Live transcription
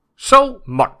So,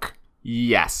 Mark,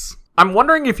 Yes. I'm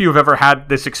wondering if you've ever had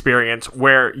this experience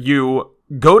where you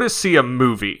go to see a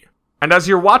movie, and as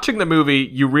you're watching the movie,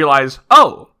 you realize,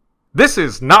 oh, this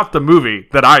is not the movie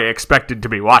that I expected to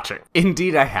be watching.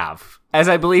 Indeed I have. As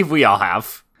I believe we all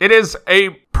have. It is a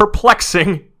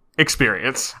perplexing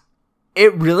experience.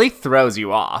 It really throws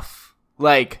you off.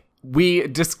 Like, we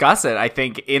discuss it, I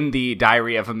think, in the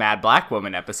Diary of a Mad Black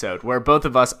Woman episode, where both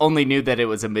of us only knew that it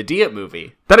was a Madea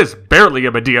movie. That is barely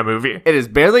a Madea movie. It is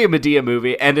barely a Madea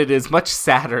movie, and it is much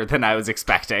sadder than I was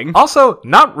expecting. Also,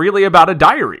 not really about a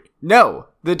diary. No,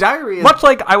 the diary is... Much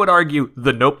like, I would argue,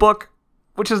 The Notebook,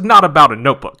 which is not about a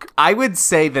notebook. I would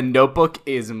say The Notebook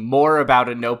is more about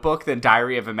a notebook than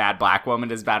Diary of a Mad Black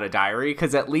Woman is about a diary,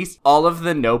 because at least all of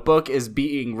The Notebook is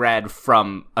being read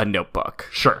from a notebook.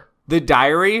 Sure. The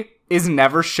diary is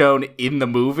never shown in the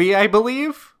movie, I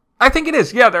believe. I think it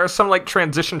is. Yeah, there are some,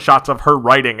 transition shots of her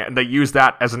writing, and they use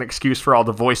that as an excuse for all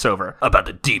the voiceover about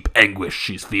the deep anguish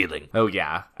she's feeling. Oh,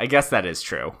 yeah. I guess that is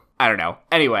true. I don't know.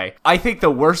 Anyway, I think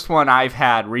the worst one I've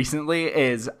had recently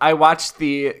is I watched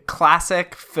the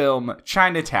classic film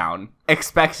Chinatown,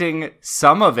 expecting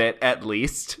some of it, at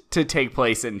least, to take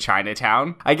place in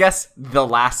Chinatown. I guess the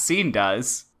last scene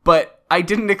does, but I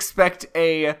didn't expect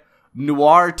a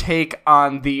noir take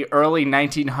on the early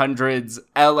 1900s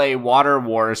LA water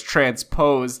wars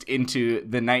transposed into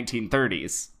the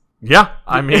 1930s. Yeah,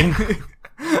 I mean...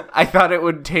 I thought it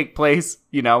would take place,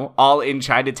 all in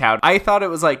Chinatown. I thought it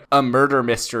was like a murder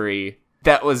mystery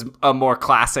that was a more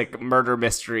classic murder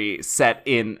mystery set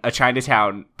in a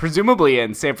Chinatown, presumably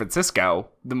in San Francisco,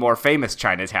 the more famous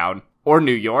Chinatown, or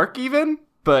New York even,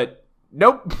 but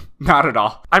nope, not at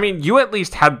all. I mean, you at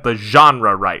least had the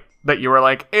genre right. That you were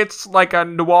like, it's like a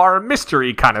noir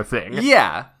mystery kind of thing.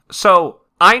 Yeah. So,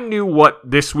 I knew what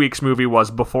this week's movie was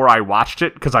before I watched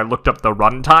it, because I looked up the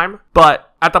runtime.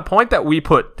 But at the point that we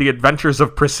put The Adventures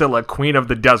of Priscilla, Queen of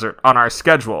the Desert on our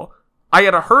schedule, I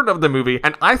had heard of the movie,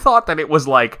 and I thought that it was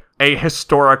like a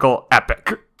historical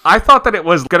epic. I thought that it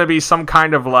was going to be some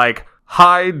kind of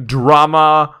high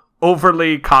drama,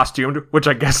 overly costumed, which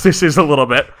I guess this is a little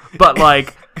bit, but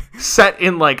set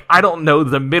in I don't know,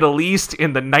 the Middle East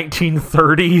in the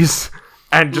 1930s,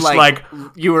 and just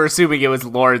you were assuming it was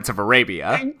Lawrence of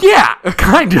Arabia. Yeah,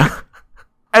 kinda.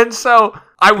 And so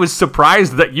I was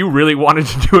surprised that you really wanted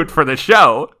to do it for the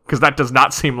show, because that does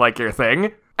not seem like your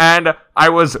thing. And I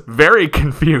was very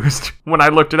confused when I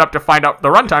looked it up to find out the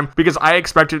runtime, because I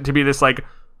expected it to be this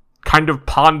kind of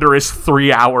ponderous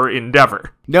 3-hour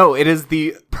endeavor. No, it is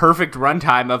the perfect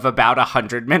runtime of about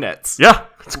 100 minutes. Yeah,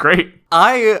 it's great.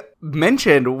 I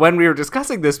mentioned when we were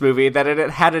discussing this movie that it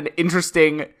had an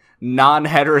interesting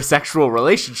non-heterosexual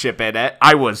relationship in it.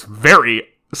 I was very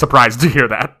surprised to hear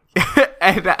that.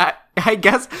 And I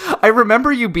guess I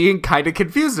remember you being kind of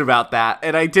confused about that,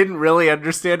 and I didn't really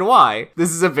understand why.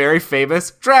 This is a very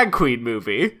famous drag queen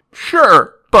movie.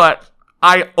 Sure, but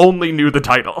I only knew the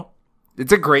title.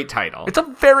 It's a great title. It's a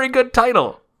very good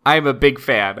title. I'm a big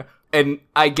fan. And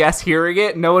I guess hearing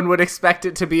it, no one would expect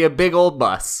it to be a big old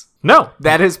bus. No.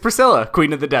 That is Priscilla,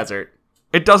 Queen of the Desert.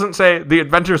 It doesn't say The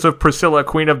Adventures of Priscilla,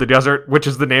 Queen of the Desert, which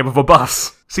is the name of a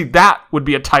bus. See, that would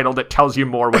be a title that tells you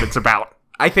more what it's about.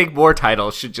 I think more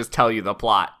titles should just tell you the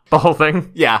plot. The whole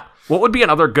thing? Yeah. What would be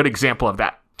another good example of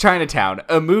that? Chinatown,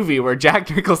 a movie where Jack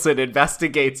Nicholson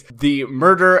investigates the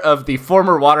murder of the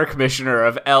former water commissioner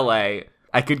of LA.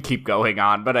 I could keep going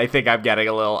on, but I think I'm getting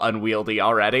a little unwieldy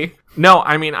already. No,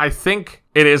 I mean, I think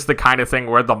it is the kind of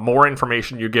thing where the more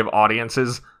information you give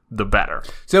audiences, the better.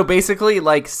 So basically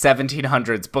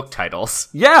 1700s book titles.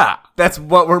 Yeah. That's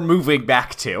what we're moving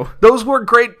back to. Those were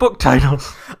great book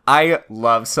titles. I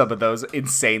love some of those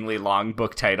insanely long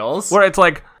book titles. Where it's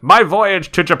My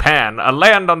Voyage to Japan, a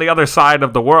land on the other side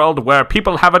of the world where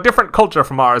people have a different culture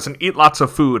from ours and eat lots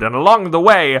of food, and along the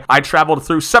way, I traveled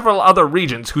through several other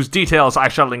regions whose details I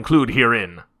shall include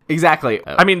herein. Exactly.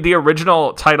 I mean, the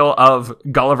original title of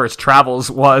Gulliver's Travels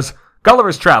was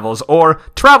Gulliver's Travels, or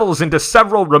Travels into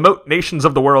Several Remote Nations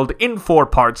of the World in 4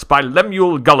 parts by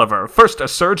Lemuel Gulliver, first a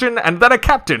surgeon and then a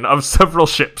captain of several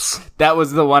ships. That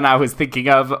was the one I was thinking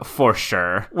of for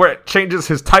sure. Where it changes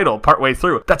his title partway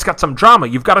through. That's got some drama.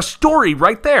 You've got a story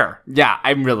right there. Yeah,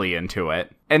 I'm really into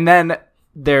it. And then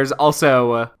there's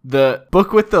also the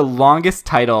book with the longest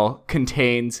title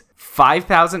contains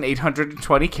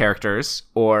 5,820 characters,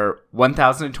 or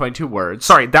 1,022 words.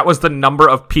 Sorry, that was the number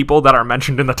of people that are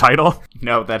mentioned in the title?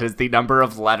 No, that is the number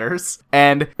of letters.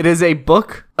 And it is a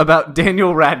book about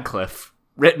Daniel Radcliffe.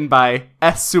 written by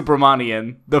S.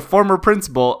 Subramanian, the former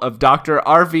principal of Dr.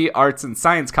 R.V. Arts and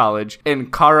Science College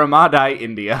in Karamadai,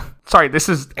 India. Sorry, this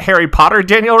is Harry Potter,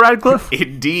 Daniel Radcliffe?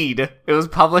 Indeed. It was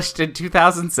published in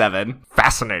 2007.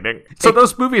 Fascinating. So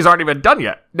those movies aren't even done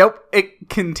yet. Nope. It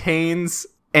contains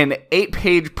an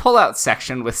 8-page pullout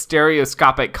section with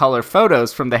stereoscopic color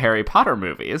photos from the Harry Potter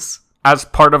movies. As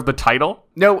part of the title?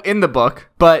 No, in the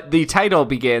book, but the title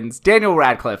begins, Daniel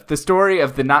Radcliffe, the story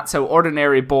of the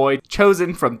not-so-ordinary boy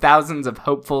chosen from thousands of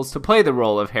hopefuls to play the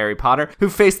role of Harry Potter, who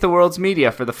faced the world's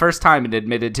media for the first time and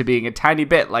admitted to being a tiny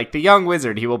bit like the young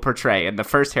wizard he will portray in the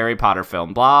first Harry Potter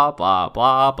film. Blah, blah,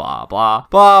 blah, blah, blah,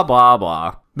 blah, blah,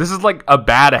 blah. This is like a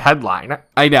bad headline.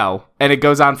 I know, and it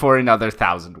goes on for another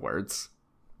 1,000 words.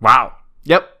 Wow.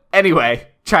 Yep. Anyway,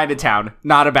 Chinatown,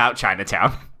 not about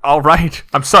Chinatown. All right.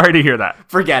 I'm sorry to hear that.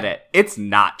 Forget it. It's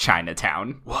not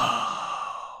Chinatown.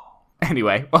 Whoa.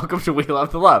 Anyway, welcome to We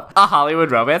Love the Love, a Hollywood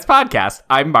romance podcast.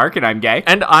 I'm Mark and I'm gay.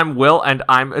 And I'm Will and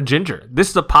I'm a ginger. This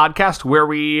is a podcast where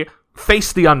we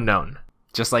face the unknown.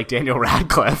 Just like Daniel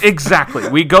Radcliffe. Exactly.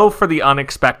 We go for the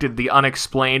unexpected, the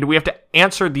unexplained. We have to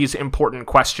answer these important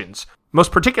questions.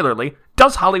 Most particularly,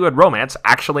 does Hollywood romance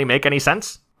actually make any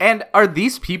sense? And are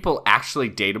these people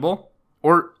actually dateable?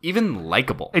 Or even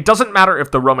likable? It doesn't matter if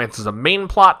the romance is a main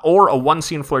plot or a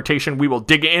one-scene flirtation. We will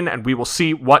dig in and we will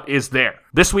see what is there.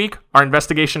 This week, our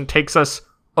investigation takes us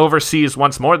overseas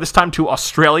once more, this time to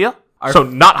Australia. So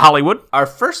not Hollywood. Our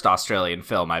first Australian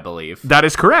film, I believe. That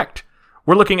is correct.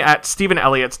 We're looking at Stephen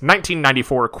Elliott's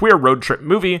 1994 queer road trip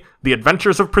movie, The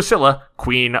Adventures of Priscilla,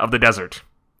 Queen of the Desert.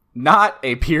 Not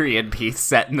a period piece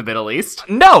set in the Middle East.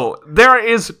 No, there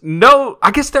is no...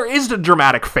 I guess there is a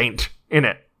dramatic feint in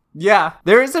it. Yeah,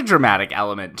 there is a dramatic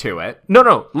element to it.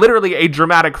 No, literally a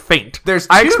dramatic feint.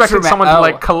 I expected someone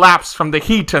to collapse from the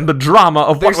heat and the drama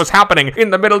of what was happening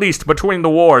in the Middle East between the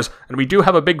wars, and we do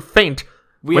have a big feint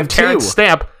when Terrence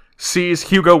Stamp sees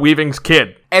Hugo Weaving's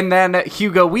kid. And then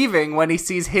Hugo Weaving when he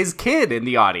sees his kid in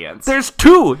the audience. There's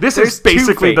two! This is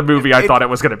basically the movie I thought it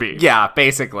was going to be. Yeah,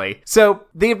 basically. So,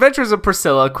 The Adventures of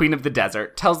Priscilla, Queen of the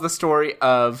Desert, tells the story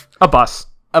of... A bus.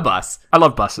 I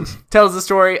love buses. Tells the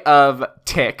story of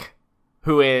Tick,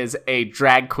 who is a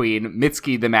drag queen,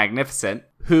 Mitski the Magnificent,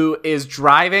 who is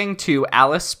driving to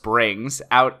Alice Springs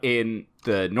out in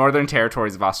the Northern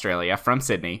Territories of Australia from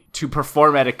Sydney to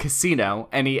perform at a casino,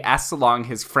 and he asks along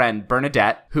his friend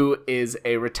Bernadette, who is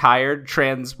a retired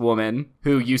trans woman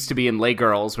who used to be in Les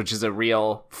Girls, which is a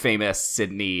real famous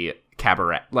Sydney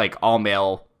cabaret, like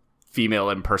all-male female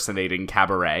impersonating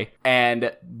cabaret,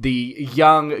 and the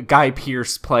young Guy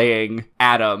Pearce playing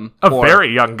Adam.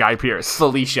 Very young Guy Pearce.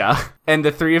 Felicia. And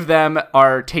the three of them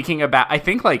are taking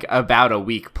about a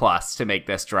week plus to make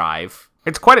this drive.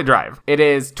 It's quite a drive. It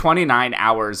is 29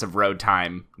 hours of road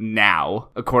time now,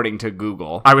 according to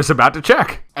Google. I was about to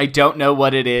check. I don't know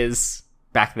what it is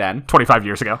back then. 25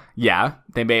 years ago. Yeah,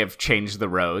 they may have changed the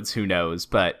roads, who knows,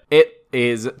 but it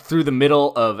is through the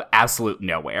middle of absolute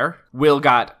nowhere. Will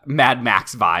got Mad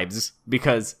Max vibes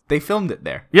because they filmed it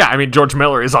there. Yeah, I mean, George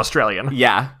Miller is Australian.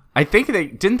 Yeah. I think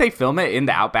didn't they film it in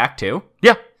the Outback too?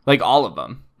 Yeah. Like all of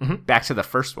them. Mm-hmm. Back to the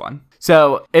first one.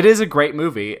 So it is a great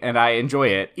movie and I enjoy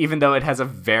it, even though it has a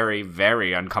very,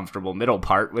 very uncomfortable middle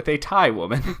part with a Thai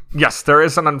woman. Yes, there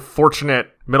is an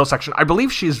unfortunate middle section. I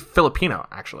believe she's Filipino,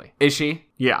 actually. Is she?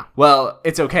 Yeah. Well,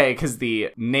 it's okay because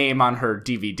the name on her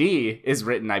DVD is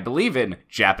written, I believe, in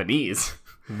Japanese.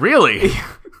 Really?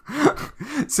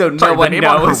 So no one knows.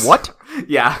 On her what?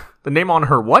 Yeah. The name on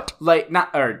her what?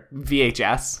 Or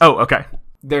VHS. Oh, okay.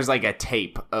 There's like a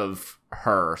tape of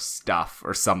her stuff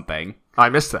or something. I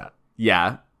missed that.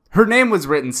 Yeah. Her name was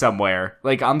written somewhere,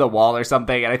 like on the wall or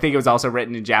something, and I think it was also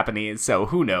written in Japanese, so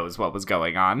who knows what was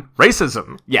going on.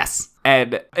 Racism. Yes.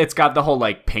 And it's got the whole,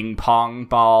 like, ping pong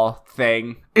ball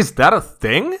thing. Is that a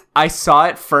thing? I saw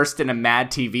it first in a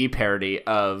Mad TV parody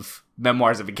of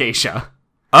Memoirs of a Geisha.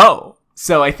 Oh.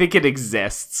 So I think it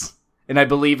exists. And I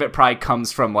believe it probably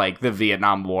comes from, like, the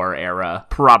Vietnam War era.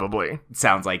 Probably. It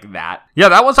sounds like that. Yeah,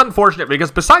 that was unfortunate,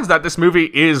 because besides that, this movie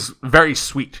is very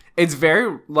sweet. It's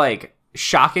very, like,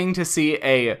 shocking to see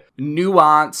a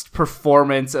nuanced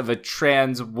performance of a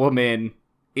trans woman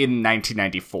in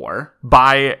 1994.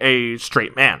 By a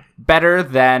straight man. Better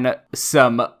than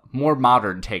some more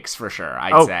modern takes, for sure,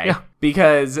 I'd say. Yeah.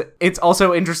 Because it's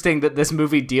also interesting that this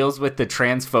movie deals with the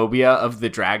transphobia of the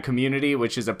drag community,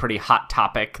 which is a pretty hot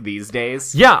topic these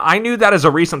days. Yeah, I knew that as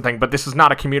a recent thing, but this is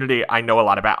not a community I know a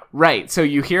lot about. Right, so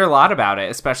you hear a lot about it,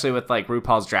 especially with, like,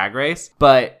 RuPaul's Drag Race,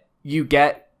 but you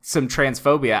get some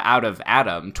transphobia out of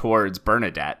Adam towards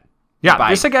Bernadette. Yeah, by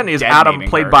this again is dead-naming Adam,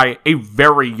 played her. by a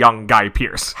very young Guy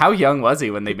Pearce. How young was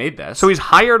he when they made this? So he's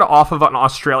hired off of an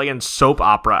Australian soap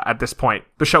opera at this point.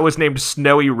 The show was named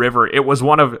Snowy River. It was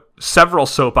one of several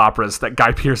soap operas that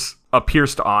Guy Pearce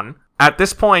appeared on. At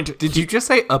this point, Did you just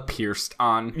say appeared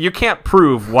on? you can't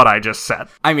prove what I just said.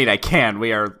 I mean, I can.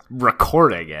 We are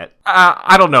recording it.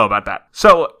 I don't know about that.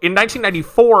 So in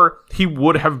 1994, he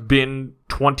would have been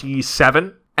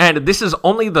 27. And this is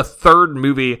only the third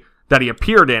movie that he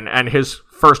appeared in, and his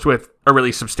first with a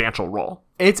really substantial role.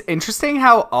 It's interesting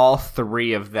how all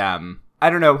three of them, I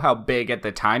don't know how big at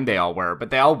the time they all were, but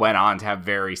they all went on to have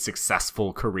very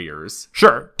successful careers.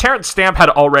 Sure, Terrence Stamp had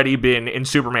already been in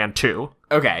Superman 2,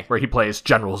 Okay. where he plays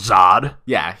General Zod.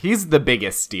 Yeah, he's the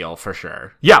biggest steal for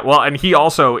sure. Yeah, well, and he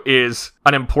also is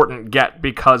an important get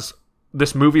because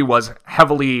this movie was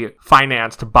heavily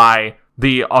financed by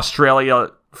the Australia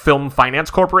Film Finance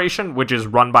Corporation, which is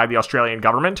run by the Australian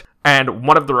government. And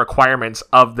one of the requirements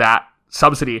of that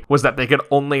subsidy was that they could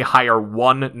only hire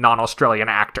one non-Australian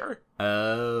actor.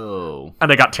 Oh. And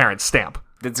they got Terrence Stamp.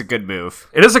 That's a good move.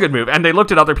 It is a good move. And they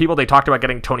looked at other people. They talked about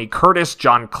getting Tony Curtis,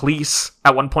 John Cleese.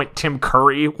 At one point, Tim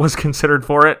Curry was considered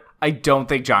for it. I don't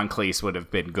think John Cleese would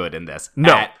have been good in this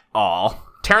No. at all.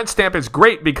 Terrence Stamp is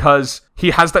great because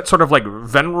he has that sort of like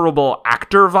venerable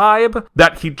actor vibe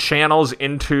that he channels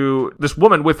into this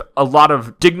woman with a lot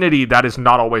of dignity that is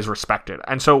not always respected.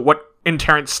 And so what in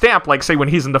Terrence Stamp, like say when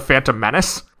he's in The Phantom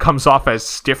Menace, comes off as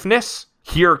stiffness,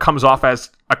 here comes off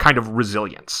as a kind of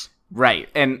resilience. Right,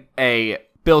 and a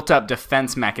built-up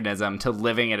defense mechanism to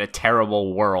living in a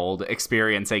terrible world,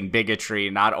 experiencing bigotry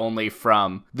not only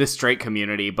from the straight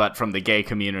community, but from the gay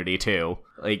community too.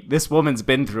 Like, this woman's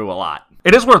been through a lot.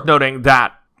 It is worth noting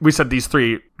that we said these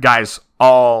three guys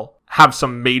all have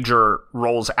some major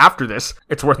roles after this.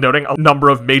 It's worth noting a number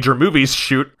of major movies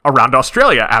shoot around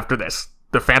Australia after this.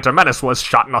 The Phantom Menace was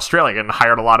shot in Australia and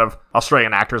hired a lot of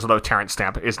Australian actors, although Terrence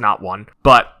Stamp is not one.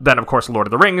 But then, of course, Lord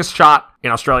of the Rings shot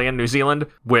in Australia and New Zealand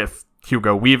with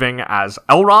Hugo Weaving as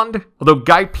Elrond. Although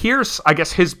Guy Pearce, I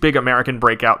guess his big American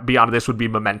breakout beyond this would be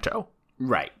Memento.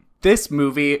 Right. This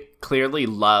movie clearly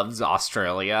loves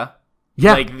Australia.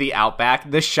 Yeah. Like, the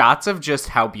Outback. The shots of just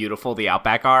how beautiful the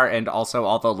Outback are, and also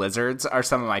all the lizards, are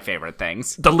some of my favorite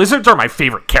things. The lizards are my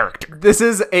favorite character. This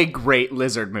is a great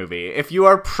lizard movie. If you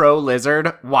are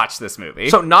pro-lizard, watch this movie.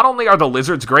 So not only are the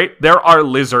lizards great, there are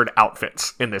lizard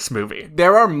outfits in this movie.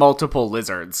 There are multiple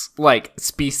lizards, like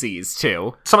species,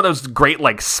 too. Some of those great,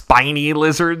 like, spiny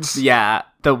lizards. Yeah,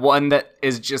 the one that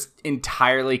is just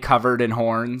entirely covered in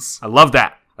horns. I love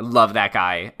that. I love that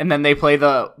guy. And then they play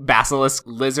the basilisk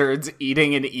lizards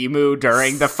eating an emu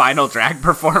during the final drag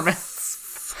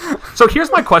performance. So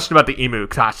here's my question about the emu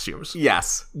costumes.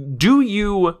 Yes. Do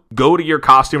you go to your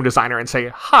costume designer and say,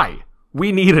 "Hi,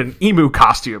 we need an emu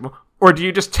costume"? Or do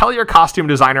you just tell your costume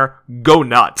designer, "Go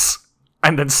nuts,"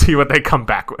 and then see what they come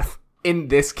back with? In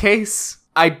this case,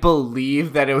 I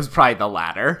believe that it was probably the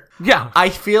latter. Yeah. I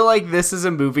feel like this is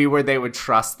a movie where they would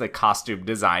trust the costume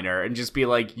designer and just be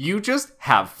like, you just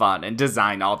have fun and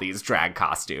design all these drag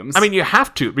costumes. I mean, you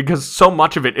have to, because so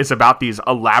much of it is about these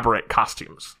elaborate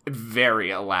costumes.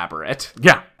 Very elaborate.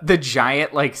 Yeah. The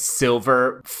giant, like,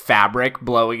 silver fabric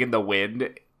blowing in the wind.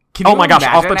 Can Oh you my gosh,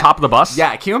 off the imagine- top of the bus?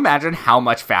 Yeah, can you imagine how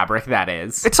much fabric that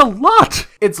is? It's a lot.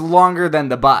 It's longer than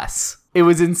the bus. It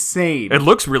was insane. It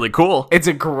looks really cool. It's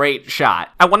a great shot.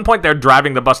 At one point, they're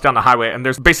driving the bus down the highway, and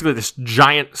there's basically this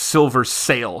giant silver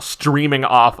sail streaming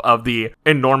off of the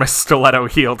enormous stiletto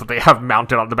heel that they have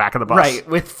mounted on the back of the bus. Right,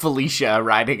 with Felicia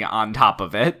riding on top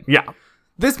of it. Yeah.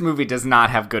 This movie does not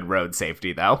have good road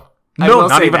safety, though. I No, will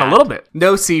not say even a that. little bit.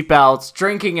 No seatbelts,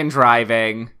 drinking and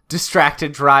driving,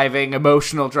 distracted driving,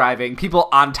 emotional driving, people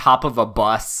on top of a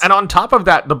bus. And on top of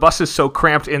that, the bus is so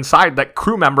cramped inside that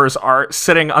crew members are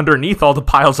sitting underneath all the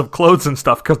piles of clothes and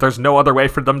stuff because there's no other way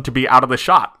for them to be out of the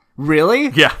shot. Really?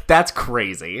 Yeah. That's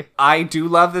crazy. I do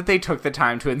love that they took the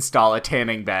time to install a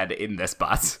tanning bed in this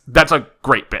bus. That's a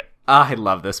great bit. I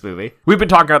love this movie. We've been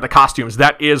talking about the costumes.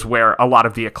 That is where a lot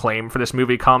of the acclaim for this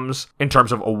movie comes in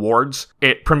terms of awards.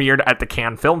 It premiered at the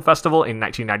Cannes Film Festival in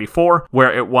 1994,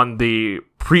 where it won the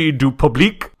Prix du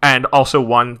Public and also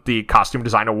won the Costume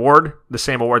Design Award, the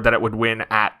same award that it would win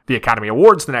at the Academy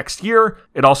Awards the next year.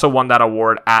 It also won that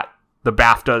award at the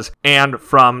BAFTAs and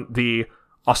from the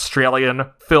Australian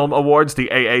Film Awards, the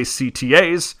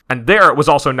AACTAs. And there it was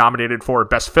also nominated for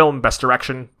Best Film, Best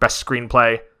Direction, Best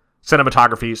Screenplay,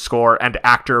 Cinematography, Score, and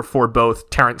Actor for both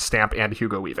Terrence Stamp and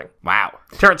Hugo Weaving. Wow.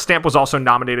 Terrence Stamp was also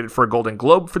nominated for a Golden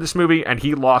Globe for this movie, and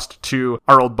he lost to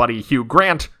our old buddy Hugh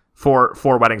Grant for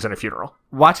Four Weddings and a Funeral.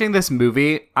 Watching this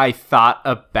movie, I thought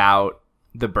about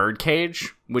The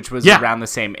Birdcage, which was Yeah. around the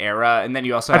same era. And then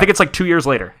you also I think it's like 2 years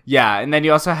later. yeah, and then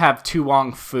you also have Tu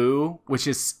Wong Fu, which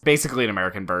is basically an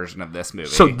American version of this movie.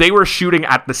 So they were shooting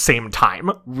at the same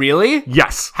time. really?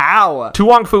 Yes. How? Tu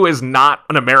Wong Fu is not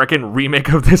an American remake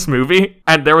of this movie,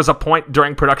 and there was a point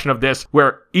during production of this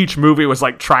where each movie was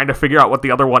like trying to figure out what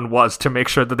the other one was to make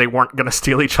sure that they weren't going to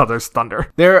steal each other's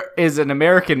thunder. There is an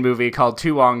American movie called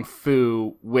Tu Wong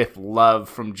Fu with Love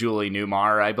from Julie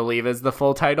Newmar, I believe is the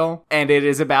full title. And it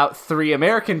is about 3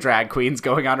 American drag queens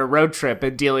going on a road trip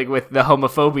and dealing with the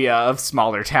homophobia of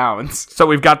smaller towns. So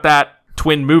we've got that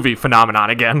twin movie phenomenon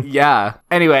again. Yeah.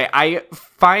 Anyway, I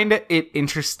find it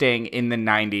interesting in the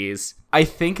 90s. I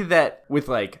think that with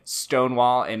like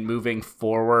Stonewall and moving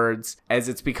forwards as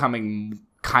it's becoming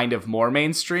kind of more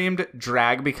mainstreamed,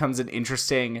 drag becomes an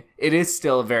interesting, it is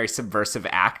still a very subversive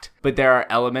act, but there are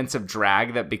elements of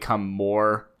drag that become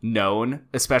more known,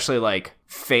 especially like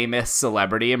famous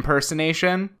celebrity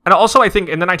impersonation. And also, I think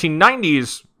in the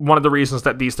 1990s, one of the reasons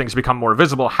that these things become more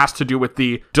visible has to do with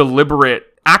the deliberate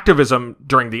activism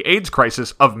during the AIDS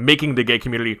crisis of making the gay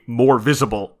community more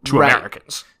visible to Right.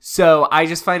 Americans. So I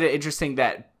just find it interesting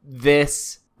that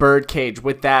this Birdcage,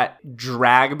 with that,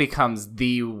 drag becomes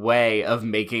the way of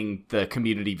making the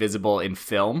community visible in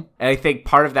film. And I think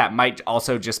part of that might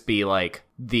also just be like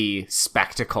the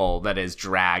spectacle that is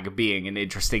drag being an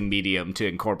interesting medium to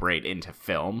incorporate into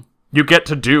film. You get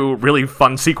to do really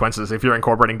fun sequences if you're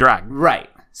incorporating drag. Right.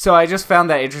 So I just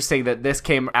found that interesting that this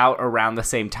came out around the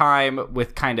same time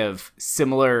with kind of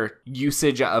similar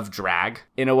usage of drag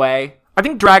in a way. I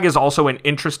think drag is also an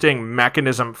interesting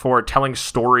mechanism for telling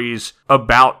stories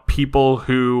about people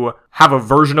who have a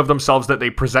version of themselves that they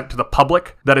present to the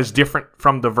public that is different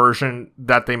from the version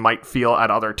that they might feel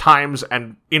at other times,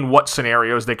 and in what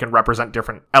scenarios they can represent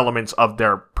different elements of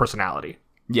their personality.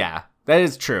 Yeah, that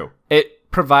is true. It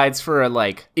provides for a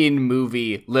like in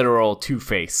movie literal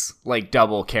Two-Face, like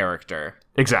double character.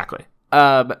 Exactly.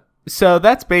 So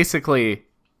that's basically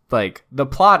like the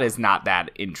plot is not that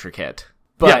intricate.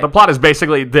 But Yeah, the plot is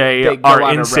basically they go are on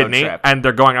a in road Sydney trip. and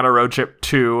they're going on a road trip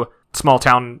to small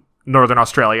town Northern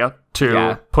Australia to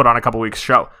Yeah. put on a couple weeks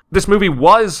show. This movie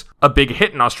was a big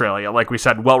hit in Australia, like we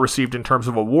said, well received in terms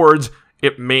of awards.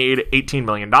 It made $18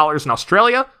 million in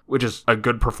Australia, which is a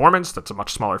good performance. That's a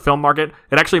much smaller film market.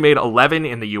 It actually made 11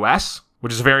 in the US,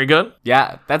 which is very good,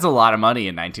 yeah, that's a lot of money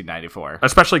in 1994.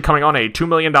 especially coming on a $2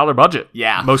 million budget.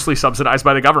 Yeah. Mostly subsidized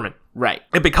by the government. Right.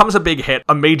 It becomes a big hit,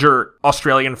 a major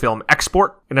Australian film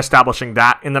export, in establishing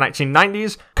that in the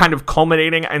 1990s, kind of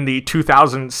culminating in the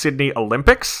 2000 Sydney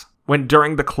Olympics, when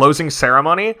during the closing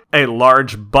ceremony, a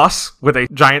large bus with a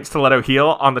giant stiletto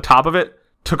heel on the top of it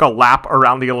took a lap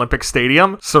around the Olympic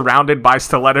Stadium, surrounded by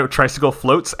stiletto tricycle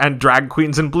floats and drag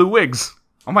queens in blue wigs.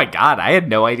 Oh my god, I had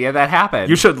no idea that happened.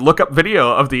 You should look up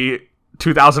video of the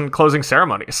 2000 closing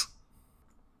ceremonies.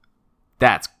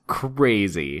 That's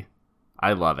crazy.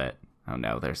 I love it. Oh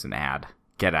no, there's an ad.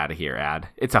 Get out of here, ad.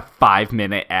 It's a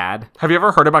 5-minute ad. Have you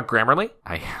ever heard about Grammarly?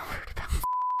 I have heard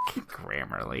about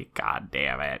Grammarly. God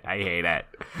damn it. I hate it.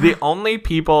 The only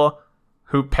people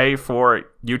who pay for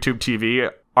YouTube TV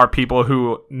are people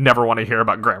who never want to hear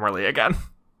about Grammarly again.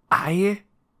 I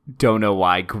don't know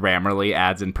why Grammarly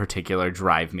ads in particular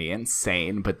drive me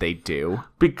insane, but they do.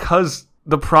 Because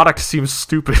the product seems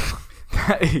stupid.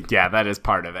 Yeah, that is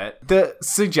part of it. The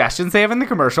suggestions they have in the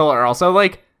commercial are also,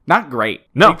 like, not great.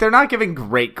 No. Like, they're not giving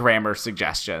great grammar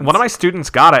suggestions. One of my students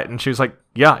got it, and she was like,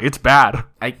 yeah, it's bad.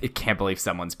 I can't believe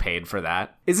someone's paid for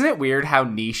that. Isn't it weird how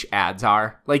niche ads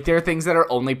are? Like, there are things that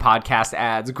are only podcast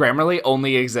ads. Grammarly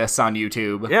only exists on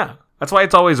YouTube. Yeah. That's why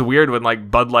it's always weird when, like,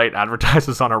 Bud Light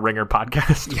advertises on a Ringer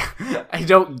podcast. I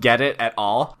don't get it at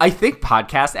all. I think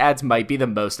podcast ads might be the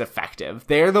most effective.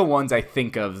 They're the ones I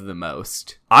think of the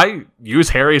most. I use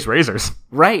Harry's razors.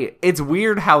 Right. It's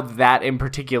weird how that in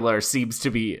particular seems to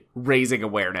be raising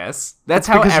awareness. That's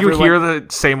how Because everyone... you hear the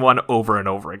same one over and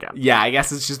over again. Yeah, I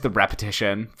guess it's just the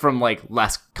repetition from, like,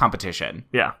 less competition.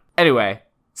 Yeah. Anyway,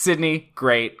 Sydney,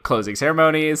 great. Closing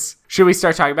ceremonies. Should we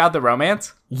start talking about the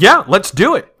romance? Yeah, let's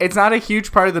do it. It's not a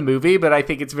huge part of the movie, but I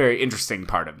think it's a very interesting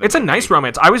part of it. It's a nice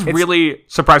romance. I was really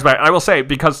surprised by it. I will say,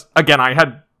 because, again, I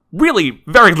had really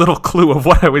very little clue of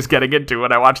what I was getting into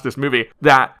when I watched this movie,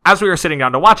 that as we were sitting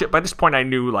down to watch it, by this point I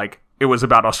knew, like, it was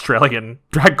about Australian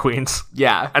drag queens.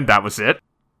 Yeah. And that was it.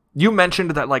 You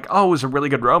mentioned that, like, oh, it was a really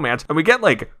good romance. And we get,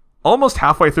 like, almost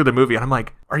halfway through the movie, and I'm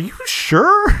like, are you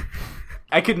sure?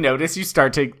 I could notice you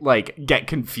start to, like, get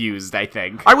confused, I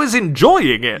think. I was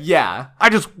enjoying it. Yeah. I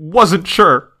just wasn't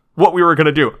sure what we were going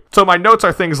to do. So my notes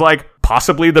are things like,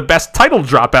 possibly the best title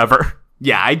drop ever.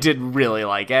 Yeah, I did really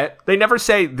like it. They never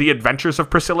say The Adventures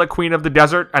of Priscilla, Queen of the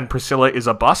Desert, and Priscilla is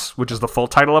a Bus, which is the full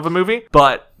title of a movie,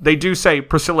 but they do say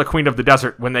Priscilla, Queen of the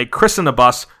Desert when they christen a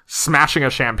bus, smashing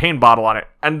a champagne bottle on it,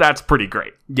 and that's pretty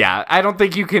great. Yeah, I don't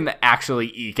think you can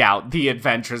actually eke out The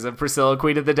Adventures of Priscilla,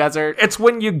 Queen of the Desert. It's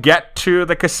when you get to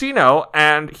the casino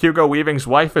and Hugo Weaving's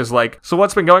wife is like, so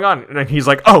what's been going on? And he's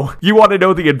like, oh, you want to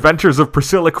know The Adventures of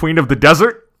Priscilla, Queen of the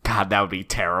Desert? God, that would be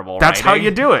terrible. That's how you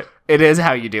do it. It is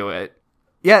how you do it.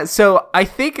 Yeah, so I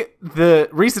think the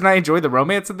reason I enjoy the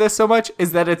romance of this so much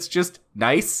is that it's just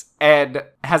nice and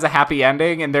has a happy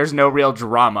ending and there's no real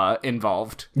drama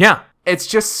involved. Yeah. It's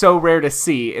just so rare to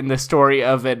see in the story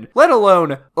of let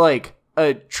alone, like,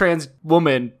 a trans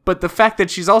woman, but the fact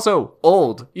that she's also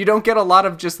old. You don't get a lot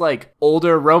of just, like,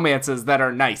 older romances that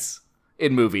are nice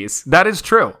in movies. That is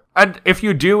true. And if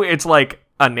you do, it's like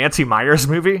a Nancy Meyers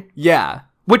movie. Yeah.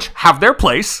 Which have their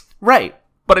place. Right.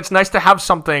 But it's nice to have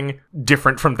something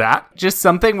different from that. Just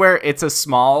something where it's a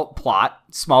small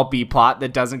B plot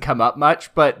that doesn't come up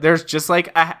much, but there's just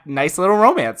like a nice little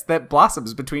romance that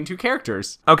blossoms between two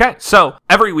characters. Okay, so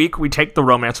every week we take the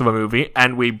romance of a movie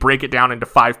and we break it down into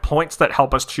 5 points that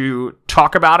help us to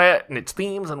talk about it and its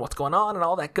themes and what's going on and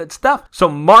all that good stuff. So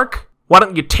Mark, why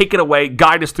don't you take it away,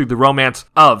 guide us through the romance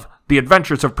of The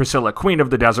Adventures of Priscilla, Queen of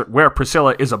the Desert, where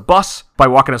Priscilla is a bus, by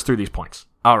walking us through these points.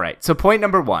 All right, so point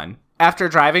number 1. After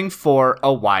driving for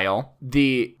a while,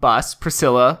 the bus,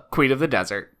 Priscilla, Queen of the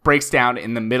Desert, breaks down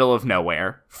in the middle of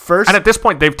nowhere. First, and at this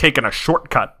point, they've taken a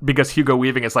shortcut because Hugo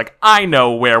Weaving is like, I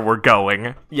know where we're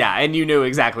going. Yeah, and you knew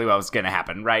exactly what was going to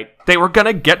happen, right? They were going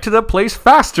to get to the place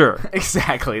faster.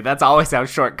 Exactly. That's always how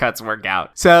shortcuts work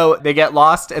out. So they get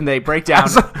lost and they break down.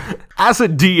 As a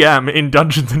DM in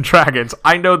Dungeons & Dragons,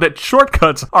 I know that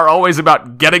shortcuts are always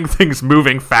about getting things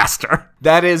moving faster.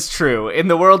 That is true. In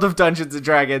the world of Dungeons &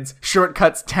 Dragons,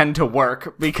 shortcuts tend to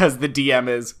work because the DM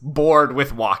is bored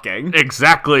with walking.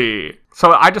 Exactly.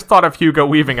 So I just thought of Hugo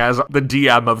Weaving as the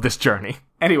DM of this journey.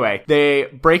 Anyway, they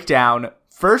break down.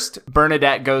 First,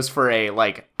 Bernadette goes for a,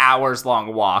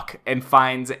 hours-long walk and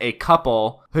finds a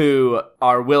couple who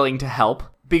are willing to help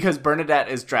because Bernadette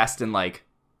is dressed in,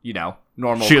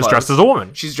 normal She is clothes. dressed as a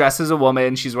woman. She's dressed as a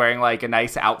woman. She's wearing, a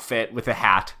nice outfit with a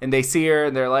hat. And they see her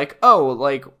and they're like, oh,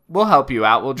 we'll help you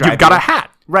out. We'll drive You've got a hat.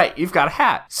 Right, you've got a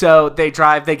hat. So they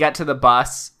get to the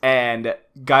bus, and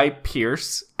Guy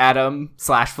Pearce,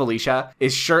 Adam/Felicia,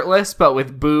 is shirtless, but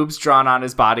with boobs drawn on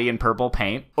his body in purple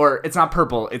paint. Or, it's not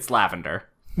purple, it's lavender.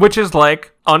 Which is,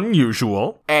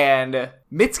 unusual. And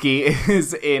Mitski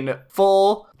is in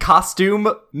full costume,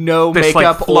 no this,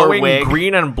 makeup flowing or wig.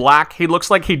 Green and black. He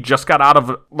looks like he just got out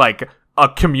of, a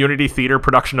community theater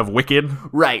production of Wicked.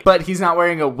 Right, but he's not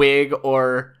wearing a wig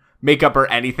or makeup or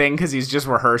anything because he's just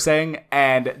rehearsing,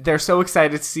 and they're so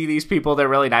excited to see these people. They're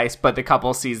really nice, but the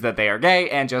couple sees that they are gay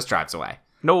and just drives away.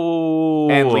 No.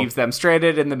 And leaves them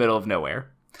stranded in the middle of nowhere.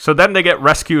 So then they get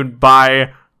rescued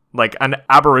by, an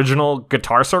Aboriginal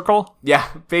guitar circle? Yeah,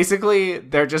 basically,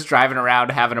 they're just driving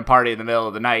around having a party in the middle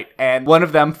of the night, and one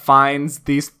of them finds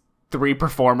these 3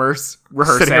 performers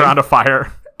rehearsing. Sitting around a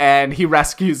fire. And he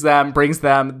rescues them, brings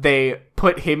them. They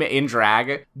put him in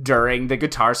drag during the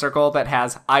guitar circle that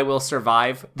has I Will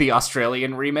Survive, the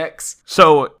Australian remix.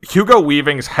 So Hugo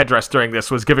Weaving's headdress during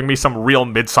this was giving me some real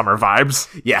Midsummer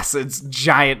vibes. Yes, it's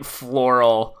giant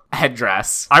floral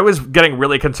headdress. I was getting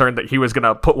really concerned that he was going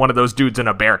to put one of those dudes in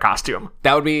a bear costume.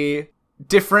 That would be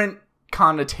different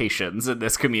connotations in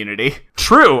this community.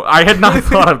 True. I had not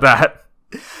thought of that.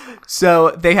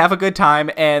 So they have a good time,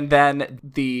 and then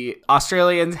the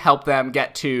Australians help them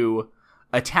get to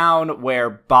a town where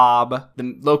Bob,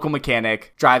 the local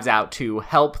mechanic, drives out to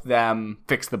help them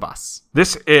fix the bus.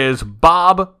 This is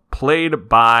Bob, played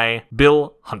by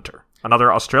Bill Hunter,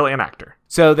 another Australian actor.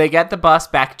 So they get the bus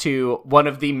back to one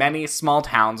of the many small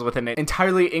towns with an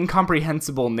entirely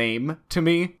incomprehensible name to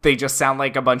me. They just sound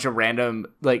like a bunch of random,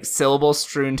 syllables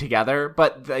strewn together.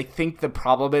 But I think the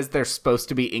problem is they're supposed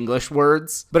to be English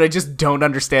words, but I just don't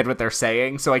understand what they're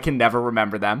saying, so I can never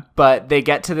remember them. But they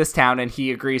get to this town and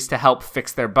he agrees to help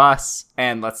fix their bus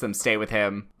and lets them stay with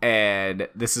him. And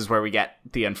this is where we get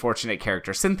the unfortunate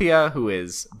character Cynthia, who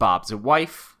is Bob's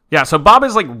wife. Yeah, so Bob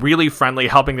is, really friendly,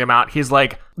 helping them out. He's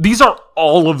like, these are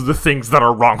all of the things that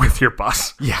are wrong with your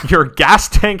bus. Yeah. Your gas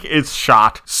tank is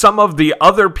shot, some of the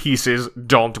other pieces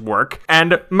don't work,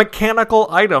 and mechanical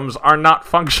items are not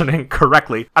functioning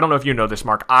correctly. I don't know if you know this,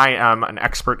 Mark. I am an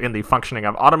expert in the functioning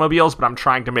of automobiles, but I'm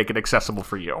trying to make it accessible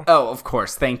for you. Oh, of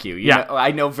course. Thank you.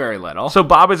 I know very little. So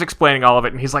Bob is explaining all of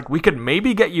it, and he's like, we could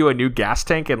maybe get you a new gas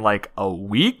tank in, a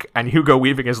week? And Hugo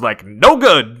Weaving is like, no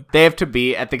good! They have to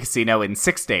be at the casino in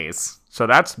 6 days. So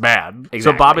that's bad. Exactly.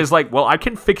 So Bob is like, well, I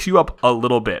can fix you up a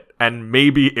little bit, and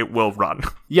maybe it will run.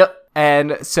 Yep.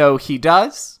 And so he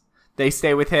does. They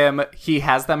stay with him. He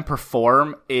has them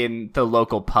perform in the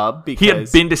local pub because He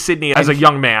had been to Sydney as a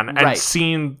young man and Right.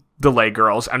 seen the Lay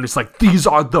Girls, and it's like, these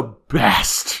are the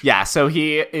best. Yeah, so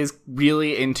he is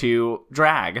really into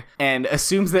drag and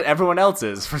assumes that everyone else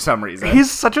is for some reason. He's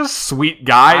such a sweet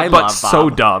guy, I but love so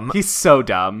Bob. dumb. He's so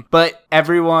dumb. But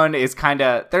everyone is kind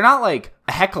of, they're not like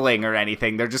heckling or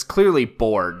anything. They're just clearly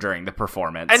bored during the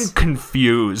performance. And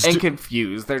confused. And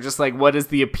confused. They're just like, what is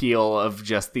the appeal of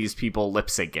just these people lip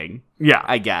syncing? Yeah.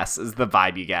 I guess is the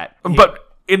vibe you get. But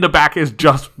in the back is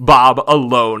just Bob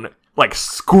alone, like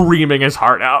screaming his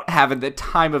heart out. Having the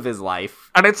time of his life.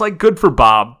 And it's like, good for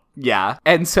Bob. Yeah.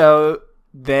 And so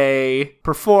they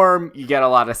perform. You get a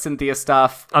lot of Cynthia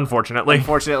stuff. Unfortunately.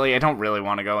 Unfortunately, I don't really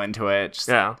want to go into it. Just,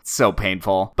 Yeah. it's so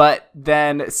painful. But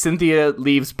then Cynthia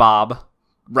leaves Bob,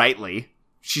 rightly.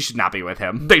 She should not be with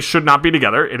him. They should not be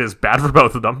together. It is bad for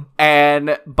both of them.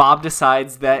 And Bob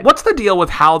decides that What's the deal with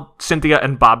how Cynthia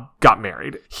and Bob got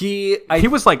married? he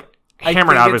Was like I hammered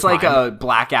think out of it's his like mind. a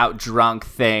blackout drunk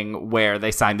thing where they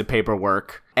signed the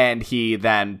paperwork and he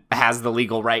then has the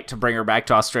legal right to bring her back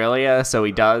to Australia. So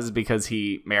he does because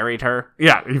he married her.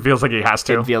 Yeah, he feels like he has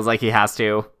to. It feels like he has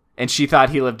to. And she thought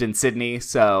he lived in Sydney,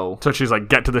 so... So she's like,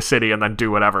 get to the city and then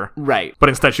do whatever. Right, But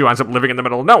instead she winds up living in the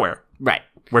middle of nowhere, right.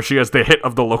 where she is the hit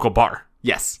of the local bar.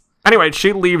 Yes. Anyway,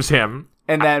 she leaves him.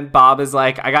 And then Bob is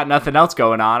like, I got nothing else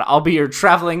going on. I'll be your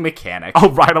traveling mechanic. I'll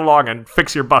ride along and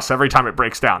fix your bus every time it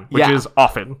breaks down, which Yeah. is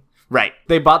often. Right.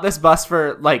 They bought this bus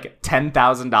for like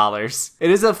 $10,000.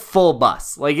 It is a full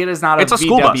bus. Like, it is not a It's a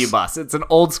school VW bus. bus. It's an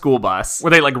old school bus.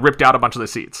 Where they like ripped out a bunch of the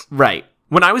seats. Right.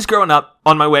 When I was growing up,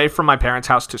 on my way from my parents'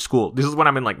 house to school, this is when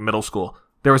I'm in like middle school,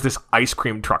 there was this ice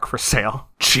cream truck for sale.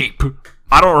 Cheap.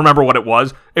 I don't remember what it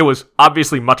was. It was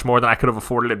obviously much more than I could have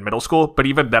afforded in middle school, but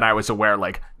even then I was aware,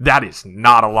 like, that is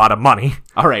not a lot of money.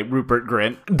 All right, Rupert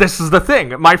Grint. This is the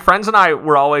thing. My friends and I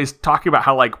were always talking about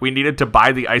how, like, we needed to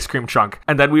buy the ice cream trunk,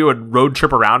 and then we would road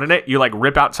trip around in it. You, like,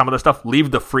 rip out some of the stuff,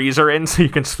 leave the freezer in so you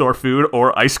can store food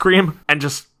or ice cream, and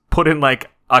just put in, like,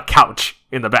 a couch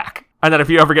in the back. And then if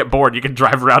you ever get bored, you can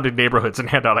drive around in neighborhoods and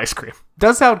hand out ice cream.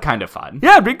 Does sound kind of fun.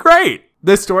 Yeah, it'd be great.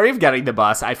 The story of getting the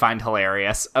bus I find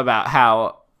hilarious about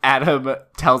how Adam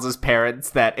tells his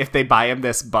parents that if they buy him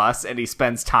this bus and he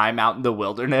spends time out in the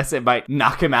wilderness, it might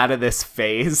knock him out of this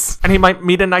phase. And he might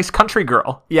meet a nice country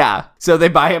girl. Yeah, so they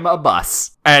buy him a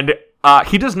bus. And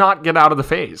he does not get out of the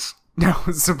phase. No,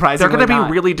 surprisingly They're going to not.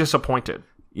 be really disappointed.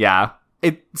 Yeah.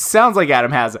 It sounds like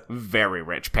Adam has very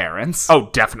rich parents.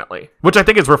 Oh, definitely. Which I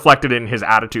think is reflected in his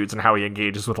attitudes and how he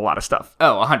engages with a lot of stuff.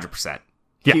 Oh, 100%.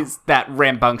 Yeah. He's that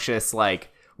rambunctious, like,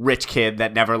 rich kid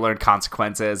that never learned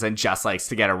consequences and just likes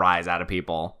to get a rise out of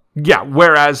people. Yeah,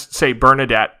 whereas, say,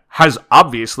 Bernadette has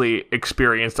obviously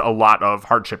experienced a lot of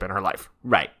hardship in her life.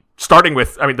 Right. Starting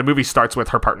with, I mean, the movie starts with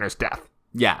her partner's death.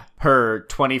 Yeah. Her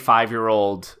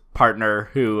 25-year-old partner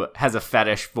who has a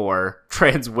fetish for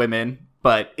trans women,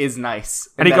 but is nice.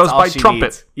 And he that's goes all by she Trumpet.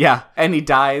 needs. Yeah. And he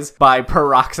dies by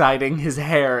peroxiding his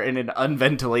hair in an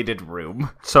unventilated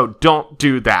room. So don't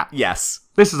do that. Yes.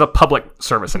 This is a public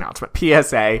service announcement.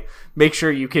 PSA, make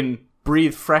sure you can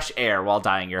breathe fresh air while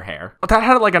dyeing your hair. But that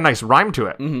had like a nice rhyme to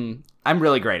it. I'm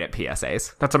really great at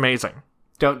PSAs. That's amazing.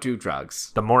 Don't do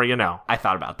drugs. The more you know. I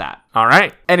thought about that. All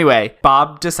right. Anyway,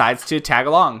 Bob decides to tag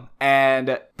along,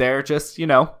 and they're just,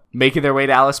 making their way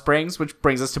to Alice Springs, which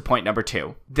brings us to point number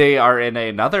 2. They are in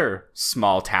another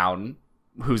small town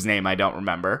whose name I don't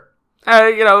remember.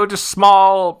 Just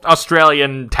small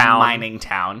Australian town. Mining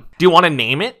town. Do you want to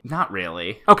name it? Not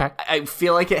really. Okay. I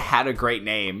feel like it had a great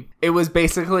name. It was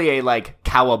basically a, like,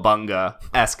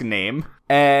 Cowabunga-esque name.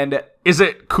 And Is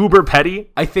it Coober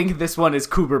Petty? I think this one is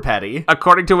Cooper Petty.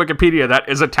 According to Wikipedia, that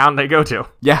is a town they go to.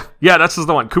 Yeah. Yeah, this is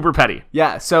the one. Cooper Petty.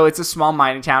 Yeah, so it's a small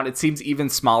mining town. It seems even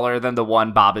smaller than the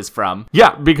one Bob is from.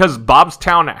 Yeah, because Bob's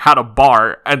town had a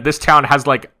bar, and this town has,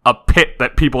 like, a pit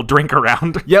that people drink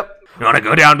around. Yep. You want to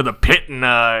go down to the pit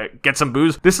and get some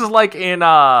booze? This is like in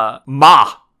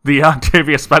Ma, the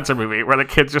Octavia Spencer movie, where the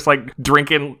kid's just, like,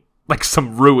 drinking, like,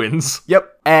 some ruins.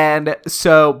 Yep. And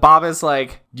so Bob is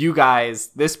like, you guys,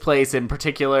 this place in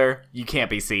particular, you can't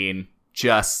be seen.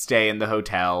 Just stay in the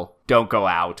hotel. Don't go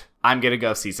out. I'm going to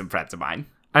go see some friends of mine.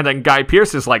 And then Guy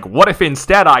Pearce is like, what if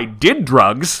instead I did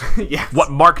drugs? Yes.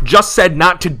 What Mark just said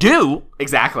not to do,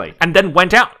 Exactly. and then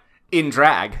went out. In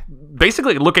drag.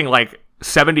 Basically looking like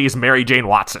 70s Mary Jane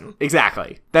Watson.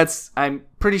 Exactly. That's, I'm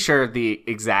pretty sure, the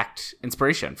exact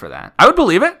inspiration for that. I would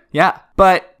believe it. Yeah.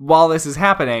 But while this is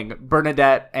happening,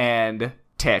 Bernadette and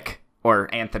Tick,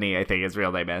 or Anthony, I think his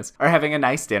real name is, are having a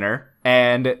nice dinner.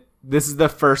 And this is the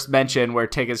first mention where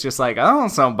Tick is just like, oh,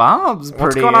 so Bob's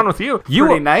What's going on with you?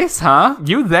 Pretty nice, huh?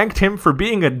 You thanked him for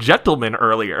being a gentleman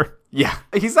earlier. Yeah,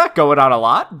 he's not going on a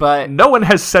lot, but... No one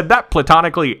has said that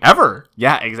platonically ever.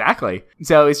 Yeah, exactly.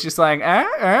 So it's just like,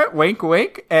 wink,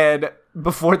 wink, and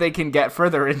before they can get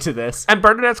further into this... And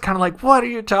Bernadette's kind of like, what are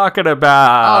you talking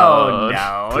about? Oh,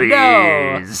 no, Please.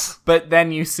 no. But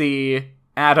then you see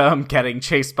Adam getting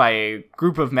chased by a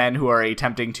group of men who are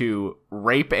attempting to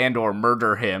rape and or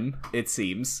murder him, it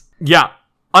seems. Yeah.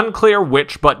 Unclear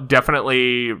which, but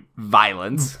definitely...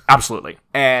 Violence. Absolutely.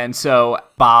 And so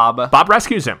Bob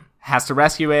rescues him. Has to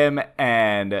rescue him,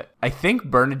 and I think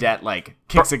Bernadette,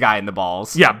 kicks a guy in the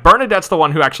balls. Yeah, Bernadette's the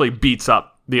one who actually beats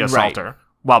up the assaulter,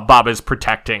 while Bob is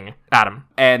protecting Adam.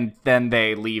 And then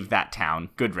they leave that town.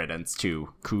 Good riddance to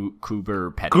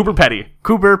Coober Petty. Coober Petty.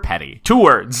 Coober Petty. 2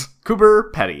 words.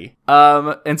 Coober Petty.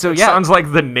 And so, yeah. Sounds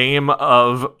like the name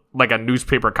of, a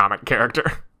newspaper comic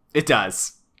character. It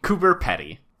does. Coober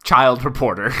Petty. Child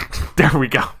reporter. There we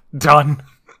go. Done.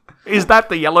 Is that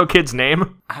the yellow kid's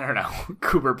name? I don't know.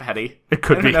 Coober Petty. It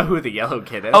could be. I don't know who the yellow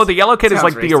kid is. Oh, the yellow kid Sounds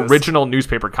is the racist. original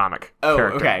newspaper comic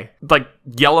character. Okay.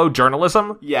 Yellow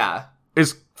journalism Yeah.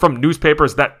 is from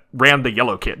newspapers that ran the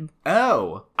yellow kid.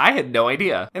 Oh, I had no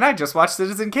idea. And I just watched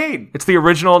Citizen Kane. It's the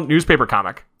original newspaper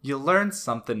comic. You learn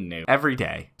something new every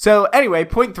day. So anyway,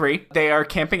 point 3, they are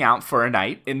camping out for a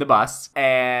night in the bus,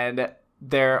 and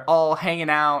they're all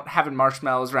hanging out, having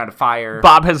marshmallows around a fire.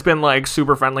 Bob has been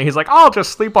super friendly. He's like, I'll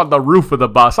just sleep on the roof of the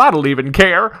bus. I don't even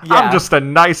care. Yeah. I'm just a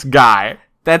nice guy.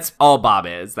 That's all Bob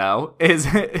is, though, is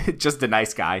just a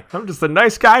nice guy. I'm just a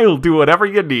nice guy who'll do whatever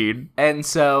you need. And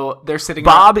so they're sitting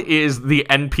Bob is the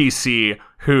NPC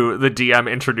who the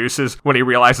DM introduces when he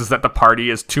realizes that the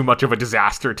party is too much of a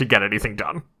disaster to get anything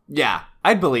done. Yeah,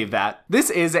 I'd believe that. This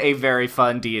is a very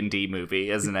fun D&D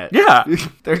movie, isn't it? Yeah.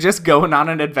 They're just going on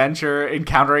an adventure,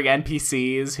 encountering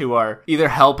NPCs who are either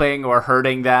helping or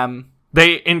hurting them.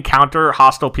 They encounter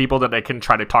hostile people that they can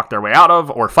try to talk their way out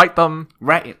of or fight them.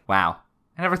 Right. Wow.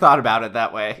 I never thought about it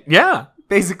that way. Yeah.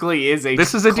 Basically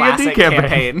This is a classic D&D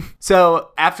campaign.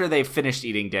 So after they've finished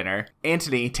eating dinner,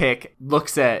 Anthony Tick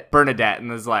looks at Bernadette and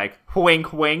is like,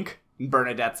 wink, wink. And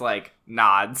Bernadette's like,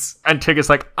 nods. And Tig is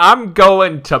like, I'm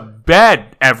going to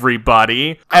bed,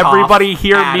 everybody. Everybody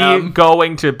hear Adam. me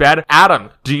going to bed. Adam,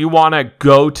 do you want to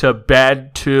go to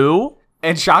bed too?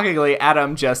 And shockingly,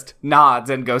 Adam just nods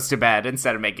and goes to bed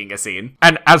instead of making a scene.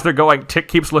 And as they're going, Tick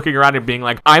keeps looking around and being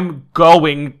like, I'm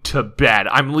going to bed.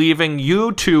 I'm leaving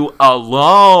you two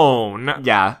alone.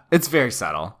 Yeah, it's very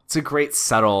subtle. It's a great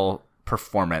subtle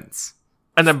performance.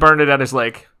 And then Bernadette is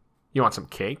like, you want some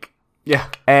cake? Yeah.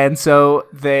 And so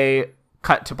they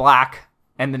cut to black,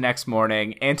 and the next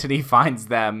morning, Anthony finds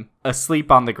them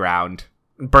asleep on the ground.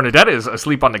 Bernadette is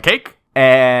asleep on the cake.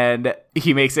 And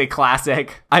he makes a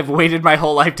classic, I've waited my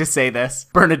whole life to say this.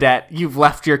 Bernadette, you've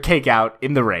left your cake out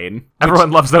in the rain.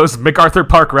 Everyone loves those MacArthur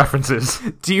Park references.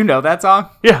 Do you know that song?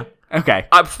 Yeah. Okay.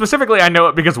 Specifically, I know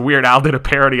it because Weird Al did a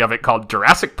parody of it called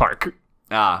Jurassic Park.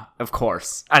 Of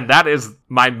course. And that is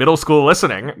my middle school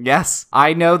listening. Yes.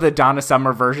 I know the Donna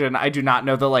Summer version. I do not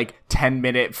know the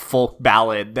 10-minute folk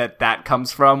ballad that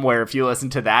comes from, where if you listen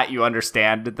to that, you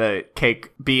understand the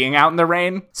cake being out in the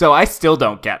rain. So I still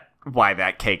don't get why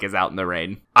that cake is out in the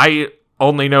rain. I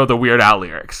only know the Weird Al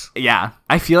lyrics. Yeah.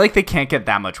 I feel like they can't get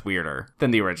that much weirder than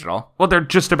the original. Well, they're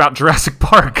just about Jurassic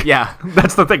Park. Yeah.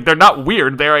 That's the thing. They're not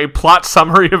weird. They're a plot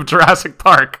summary of Jurassic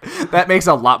Park. That makes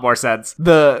a lot more sense.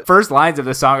 The first lines of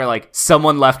the song are like,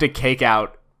 someone left a cake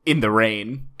out in the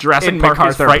rain. Jurassic in Park is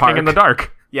MacArthur frightening Park. in the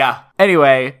dark. Yeah.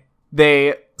 Anyway,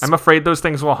 I'm afraid those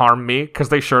things will harm me because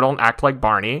they sure don't act like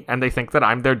Barney, and they think that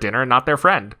I'm their dinner, not their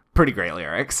friend. Pretty great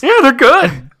lyrics. Yeah, they're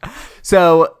good.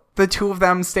 So the two of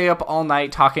them stay up all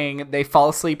night talking. They fall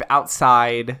asleep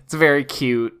outside. It's very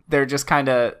cute. They're just kind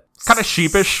of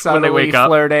sheepish when they wake up.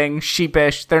 Flirting,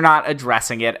 sheepish. They're not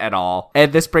addressing it at all.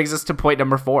 And this brings us to point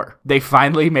number 4. They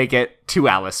finally make it to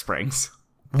Alice Springs.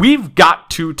 We've got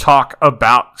to talk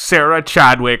about Sarah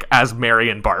Chadwick as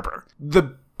Marion Barber.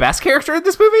 The best character in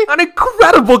this movie? An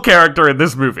incredible character in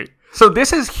this movie. So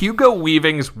this is Hugo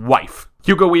Weaving's wife.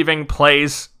 Hugo Weaving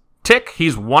plays Tick.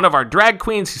 He's one of our drag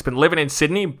queens. He's been living in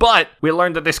Sydney, but we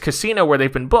learned that this casino where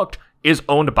they've been booked is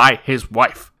owned by his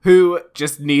wife. Who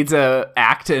just needs a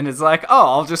act and is like, oh,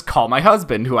 I'll just call my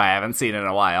husband, who I haven't seen in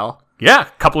a while. Yeah,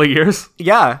 couple of years.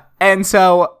 Yeah. And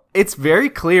so it's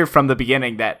very clear from the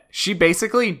beginning that she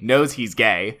basically knows he's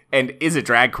gay and is a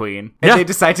drag queen. And Yeah. they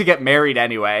decide to get married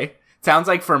anyway. Sounds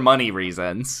like for money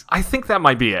reasons. I think that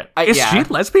might be it. Is yeah. she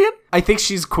lesbian? I think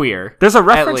she's queer. There's a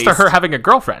reference to her having a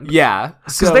girlfriend. Yeah.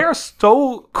 Because they are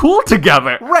so cool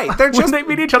together. Right. They're just... when they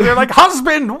meet each other, they're like,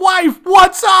 husband, wife,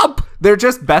 what's up? They're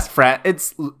just best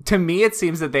friends. To me, it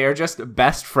seems that they are just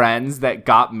best friends that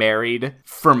got married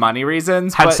for money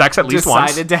reasons. Had sex at least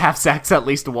once. Decided to have sex at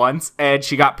least once, and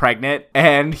she got pregnant,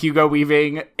 and Hugo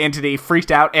Weaving, Antony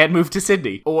freaked out and moved to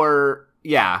Sydney. Or,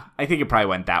 yeah, I think it probably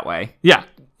went that way. Yeah.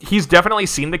 He's definitely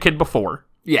seen the kid before.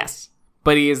 Yes.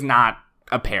 But he is not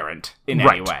a parent in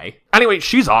any way. Anyway,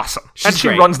 she's awesome. And she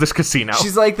great. runs this casino.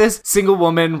 She's like this single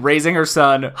woman raising her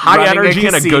son. High energy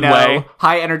in a good way.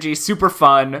 High energy, super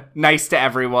fun, nice to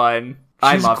everyone.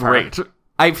 I love great. her.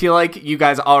 I feel like you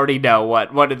guys already know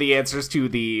what one of the answers to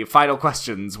the final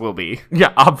questions will be.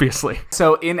 Yeah, obviously.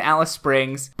 So in Alice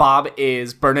Springs, Bob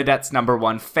is Bernadette's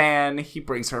 #1 fan. He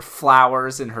brings her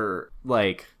flowers in her,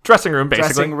 dressing room,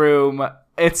 basically. Dressing room.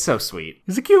 It's so sweet.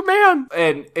 He's a cute man.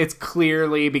 And it's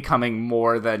clearly becoming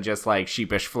more than just,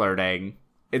 sheepish flirting.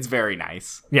 It's very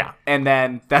nice. Yeah. And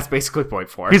then that's basically point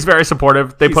 4. He's very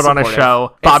supportive. They put on a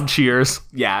show. Bob cheers.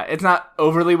 Yeah, it's not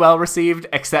overly well received,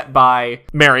 except by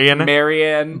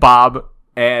Marion, Bob,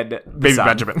 and Baby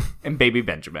Benjamin. And Baby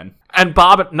Benjamin. And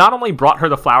Bob not only brought her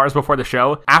the flowers before the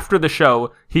show, after the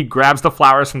show, he grabs the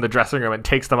flowers from the dressing room and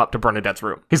takes them up to Bernadette's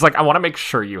room. He's like, I want to make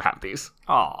sure you have these.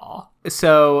 Aww.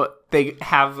 So they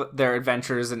have their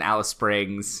adventures in Alice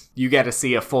Springs. You get to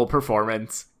see a full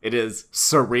performance. It is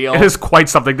surreal. It is quite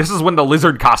something. This is when the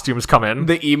lizard costumes come in.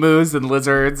 The emus and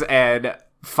lizards, and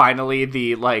finally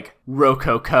the,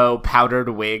 rococo powdered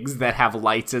wigs that have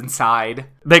lights inside.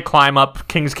 They climb up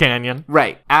Kings Canyon.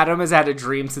 Right. Adam has had a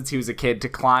dream since he was a kid to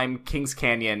climb Kings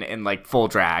Canyon in, full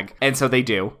drag. And so they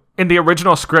do. In the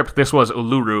original script, this was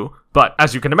Uluru, but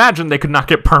as you can imagine, they could not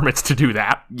get permits to do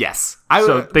that. Yes.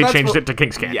 So they changed it to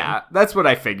Kings Canyon. Yeah, that's what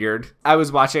I figured. I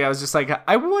was watching, I was just like,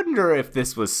 I wonder if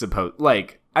this was supposed...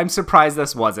 I'm surprised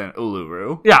this wasn't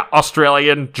Uluru. Yeah,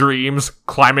 Australian dreams,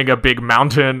 climbing a big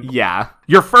mountain. Yeah.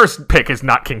 Your first pick is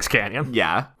not Kings Canyon.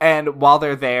 Yeah. And while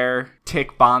they're there,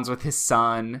 Tick bonds with his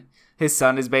son. His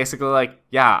son is basically like,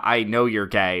 yeah, I know you're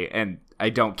gay, and I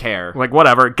don't care.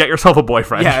 Whatever, get yourself a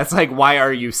boyfriend. Yeah, it's like, why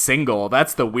are you single?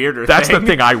 That's the weirder That's thing. the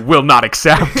thing I will not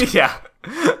accept. Yeah.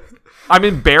 I'm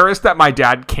embarrassed that my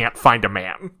dad can't find a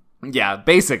man. Yeah,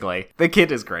 basically. The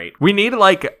kid is great. We need,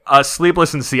 a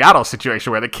Sleepless in Seattle situation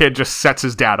where the kid just sets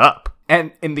his dad up.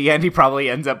 And in the end, he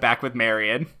probably ends up back with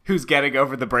Marion, who's getting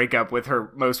over the breakup with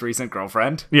her most recent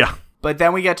girlfriend. Yeah. But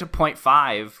then we get to point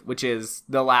 5, which is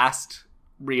the last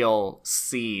real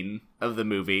scene of the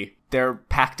movie. They're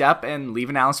packed up and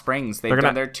leaving Alice Springs. They've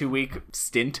done their 2-week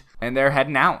stint, and they're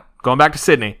heading out. Going back to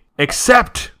Sydney.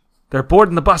 Except... they're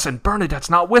boarding the bus and Bernadette's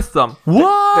not with them.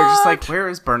 What? They're just like, where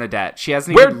is Bernadette? She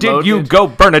hasn't Where even did you go,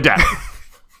 Bernadette?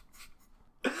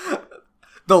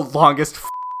 The longest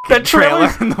trailer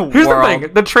in the world. Here's the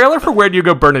thing. The trailer for Where Do You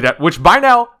Go, Bernadette, which by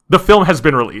now, the film has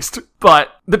been released. But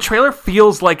the trailer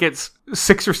feels like it's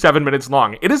 6 or 7 minutes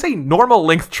long. It is a normal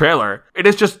length trailer. It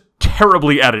is just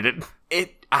terribly edited.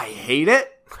 I hate it.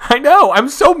 I know. I'm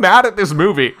so mad at this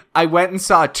movie. I went and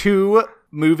saw 2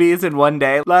 movies in one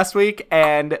day last week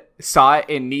and saw it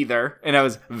in neither, and I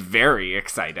was very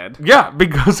excited. Yeah,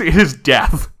 because it is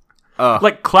death.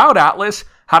 Cloud Atlas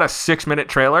had a 6-minute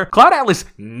trailer. Cloud Atlas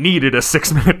needed a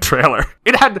 6-minute trailer.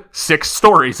 It had 6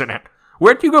 stories in it.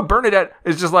 Where Do You Go, Bernadette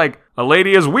is just like, a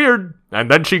lady is weird,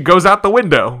 and then she goes out the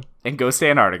window. And goes to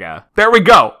Antarctica. There we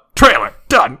go. Trailer.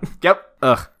 Done. Yep.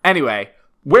 Ugh. Anyway.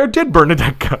 Where did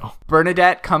Bernadette go?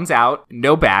 Bernadette comes out,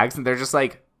 no bags, and they're just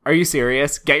like, are you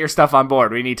serious? Get your stuff on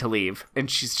board. We need to leave. And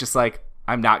she's just like,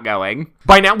 I'm not going.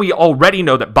 By now, we already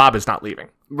know that Bob is not leaving.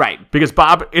 Right. Because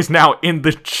Bob is now in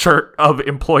the shirt of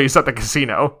employees at the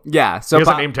casino. Yeah. So he has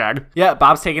a name tag. Yeah,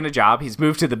 Bob's taking a job. He's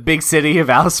moved to the big city of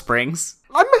Alice Springs.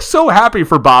 I'm so happy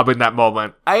for Bob in that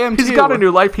moment. I am too. He's got a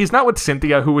new life. He's not with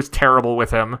Cynthia, who was terrible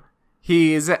with him.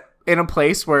 He's in a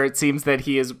place where it seems that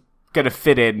he is going to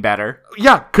fit in better.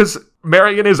 Yeah, because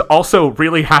Marion is also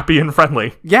really happy and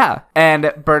friendly. Yeah.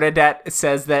 And Bernadette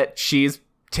says that she's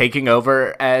taking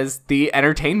over as the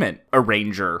entertainment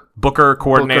arranger. Booker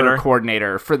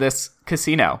coordinator for this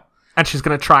casino. And she's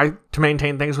going to try to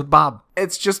maintain things with Bob.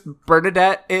 It's just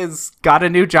Bernadette is got a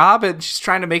new job and she's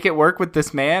trying to make it work with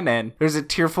this man. And there's a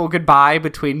tearful goodbye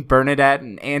between Bernadette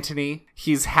and Antony.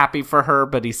 He's happy for her,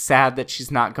 but he's sad that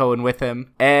she's not going with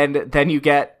him. And then you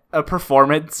get a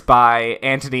performance by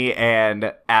Antony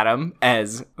and Adam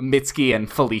as Mitski and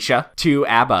Felicia to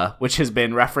ABBA, which has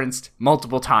been referenced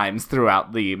multiple times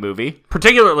throughout the movie.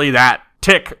 Particularly that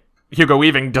Tick, Hugo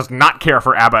Weaving, does not care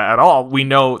for ABBA at all. We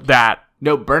know that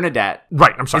No, Bernadette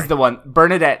Right, I'm sorry. is the one.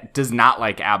 Bernadette does not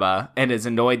like ABBA and is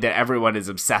annoyed that everyone is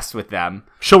obsessed with them.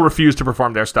 She'll refuse to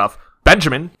perform their stuff.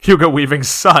 Benjamin, Hugo Weaving's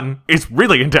son, is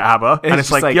really into ABBA. And it's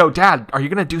just like, yo, Dad, are you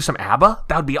going to do some ABBA?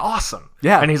 That would be awesome.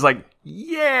 Yeah. And he's like,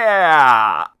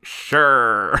 yeah,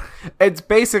 sure. It's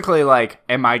basically like,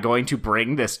 am I going to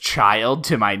bring this child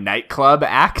to my nightclub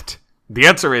act? The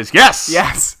answer is yes.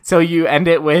 Yes. So you end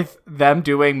it with them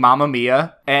doing Mamma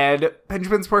Mia, and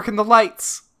Benjamin's working the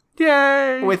lights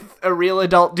Yay. with a real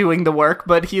adult doing the work,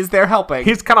 but he's there helping.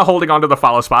 He's kind of holding on to the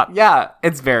follow spot. Yeah,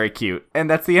 it's very cute. And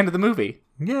that's the end of the movie.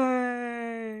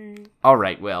 Yay. All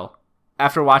right, Will.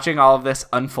 After watching all of this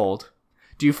unfold,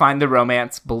 do you find the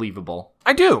romance believable?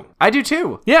 I do. I do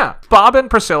too. Yeah. Bob and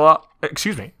Priscilla,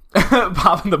 excuse me.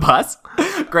 Bob and the bus.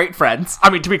 Great friends. I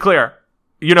mean, to be clear,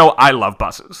 you know I love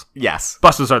buses. Yes.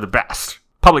 Buses are the best.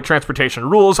 Public transportation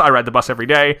rules. I ride the bus every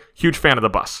day. Huge fan of the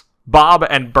bus. Bob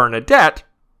and Bernadette,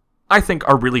 I think,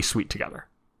 are really sweet together.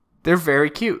 They're very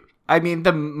cute. I mean,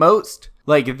 the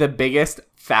biggest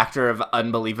factor of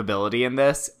unbelievability in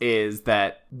this is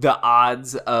that the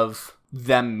odds of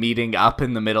them meeting up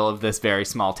in the middle of this very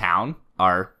small town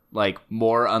are, like,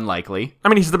 more unlikely. I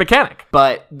mean, he's the mechanic.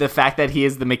 But the fact that he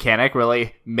is the mechanic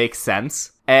really makes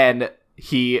sense. And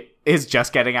he is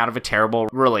just getting out of a terrible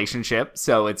relationship,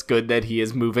 so it's good that he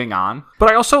is moving on.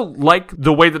 But I also like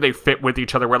the way that they fit with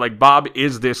each other, where, like, Bob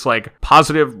is this, like,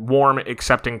 positive, warm,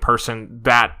 accepting person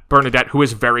that Bernadette, who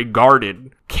is very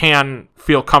guarded, can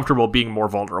feel comfortable being more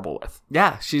vulnerable with.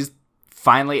 Yeah, she's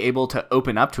finally able to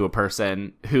open up to a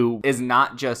person who is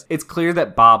not just... It's clear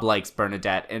that Bob likes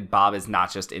Bernadette, and Bob is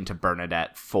not just into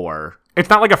Bernadette for It's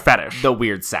not like a fetish. the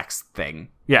weird sex thing.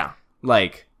 Yeah.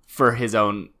 Like, for his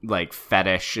own, like,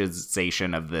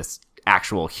 fetishization of this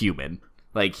actual human.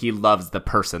 Like, he loves the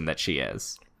person that she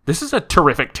is. This is a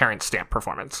terrific Terrence Stamp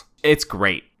performance. It's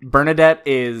great. Bernadette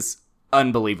is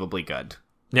unbelievably good.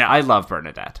 Yeah. I love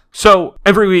Bernadette. So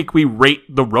every week we rate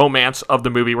the romance of the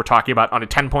movie we're talking about on a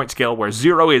 10-point scale, where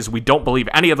 0 is we don't believe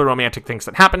any of the romantic things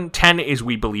that happen, 10 is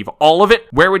we believe all of it.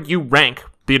 Where would you rank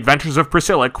The Adventures of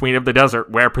Priscilla, Queen of the Desert,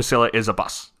 where Priscilla is a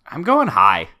bus? I'm going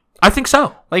high. I think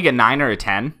so. Like a 9 or a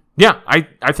 10. Yeah,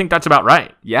 I think that's about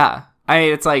right. Yeah. I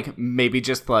mean, it's like maybe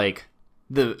just like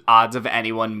the odds of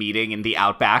anyone meeting in the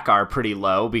Outback are pretty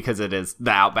low because it is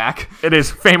the Outback. It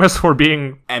is famous for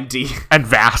being Empty. and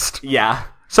vast. Yeah.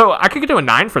 So I could do a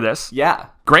 9 for this. Yeah.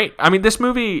 Great. I mean, this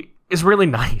movie is really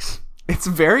nice. It's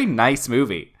a very nice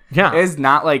movie. Yeah. It is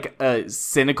not like a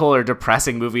cynical or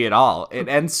depressing movie at all. It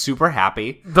ends super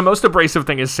happy. The most abrasive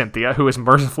thing is Cynthia, who is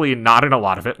mercifully not in a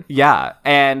lot of it. Yeah.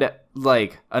 And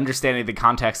like understanding the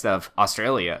context of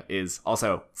Australia is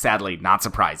also sadly not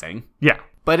surprising. Yeah.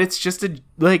 But it's just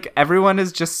everyone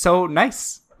is just so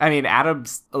nice. I mean,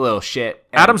 Adam's a little shit.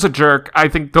 and Adam's a jerk. I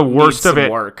think the needs worst of some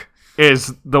it work.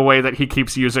 is the way that he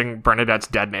keeps using Bernadette's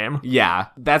dead name. Yeah,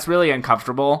 that's really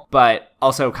uncomfortable, but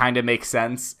also kind of makes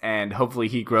sense, and hopefully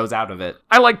he grows out of it.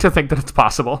 I like to think that it's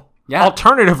possible. Yeah.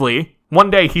 Alternatively, one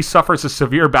day he suffers a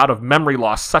severe bout of memory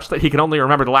loss such that he can only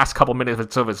remember the last couple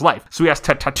minutes of his life. So he has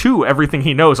to tattoo everything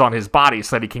he knows on his body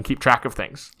so that he can keep track of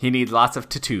things. He needs lots of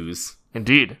tattoos.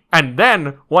 Indeed. And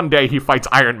then one day he fights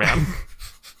Iron Man.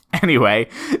 Anyway,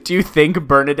 do you think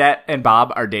Bernadette and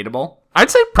Bob are dateable? I'd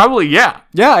say probably yeah.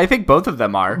 Yeah, I think both of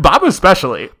them are. Bob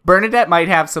especially. Bernadette might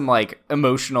have some, like,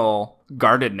 emotional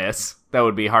guardedness that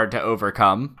would be hard to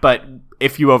overcome, but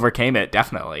if you overcame it,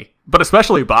 definitely. But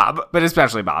especially Bob. But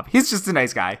especially Bob. He's just a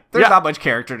nice guy. There's Yeah. not much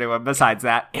character to him besides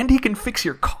that. And he can fix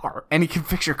your car. And he can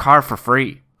fix your car for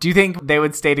free. Do you think they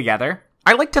would stay together?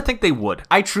 I like to think they would.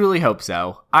 I truly hope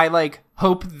so. I,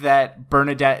 hope that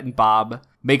Bernadette and Bob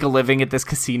make a living at this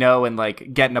casino and,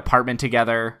 get an apartment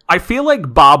together. I feel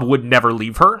like Bob would never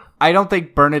leave her. I don't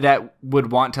think Bernadette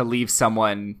would want to leave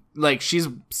someone. She's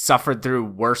suffered through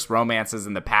worse romances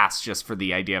in the past just for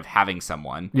the idea of having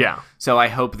someone. Yeah. So I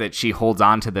hope that she holds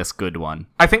on to this good one.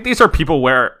 I think these are people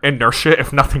where inertia,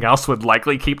 if nothing else, would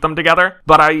likely keep them together.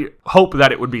 But I hope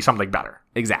that it would be something better.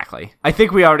 Exactly. I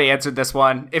think we already answered this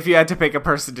one. If you had to pick a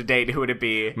person to date, who would it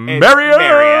be? It's Marion!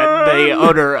 Marion, the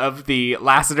owner of the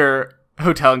Lassiter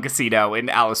Hotel and Casino in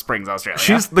Alice Springs, Australia.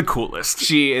 She's the coolest.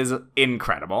 She is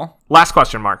incredible. Last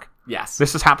question, Mark. Yes.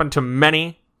 This has happened to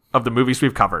many of the movies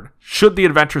we've covered. Should The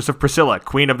Adventures of Priscilla,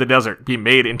 Queen of the Desert, be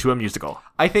made into a musical?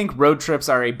 I think road trips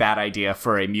are a bad idea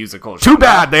for a musical show. Too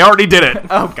bad, they already did it.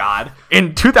 Oh, God.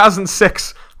 In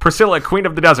 2006, Priscilla, Queen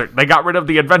of the Desert, they got rid of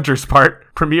the adventures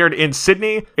part, premiered in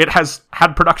Sydney. It has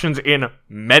had productions in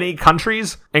many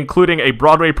countries, including a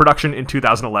Broadway production in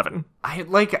 2011.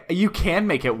 You can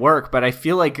make it work, but I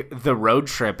feel like the road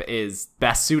trip is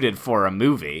best suited for a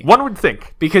movie. One would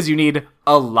think. Because you need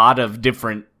a lot of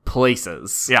different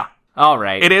places. Yeah. All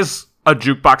right. It is a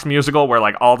jukebox musical where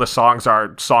like all the songs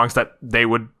are songs that they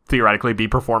would theoretically be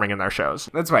performing in their shows.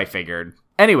 That's what I figured.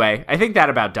 Anyway, I think that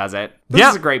about does it. This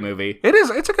is a great movie. It is.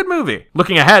 It's a good movie.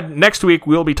 Looking ahead, next week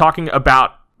we'll be talking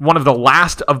about one of the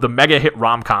last of the mega hit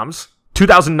rom-coms,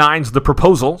 2009's The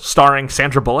Proposal, starring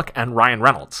Sandra Bullock and Ryan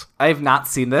Reynolds. I have not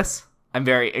seen this. I'm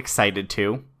very excited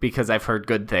to, because I've heard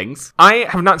good things. I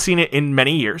have not seen it in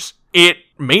many years. It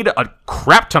made a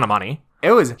crap ton of money.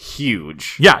 It was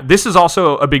huge. Yeah, this is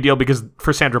also a big deal because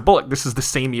for Sandra Bullock, this is the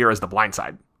same year as The Blind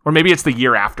Side. Or maybe it's the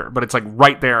year after, but it's like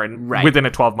right there and within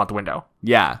a 12-month window.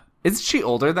 Yeah. Isn't she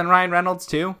older than Ryan Reynolds,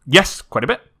 too? Yes, quite a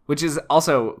bit. Which is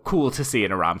also cool to see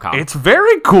in a rom-com. It's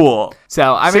very cool.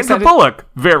 So I'm Sandra excited. Bullock,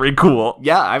 very cool.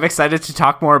 Yeah, I'm excited to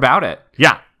talk more about it.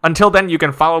 Yeah. Until then, you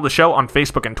can follow the show on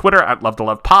Facebook and Twitter at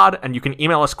LoveToLovePod, and you can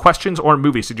email us questions or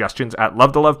movie suggestions at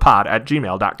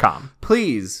LoveToLovePod@gmail.com.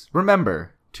 Please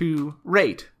remember to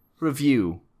rate,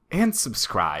 review, and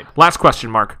subscribe. Last question,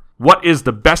 Mark. What is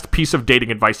the best piece of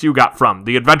dating advice you got from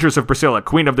The Adventures of Priscilla,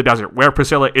 Queen of the Desert, where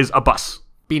Priscilla is a bus?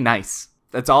 Be nice.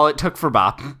 That's all it took for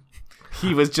Bob.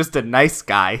 He was just a nice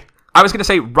guy. I was going to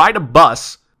say ride a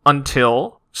bus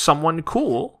until someone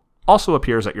cool also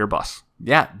appears at your bus.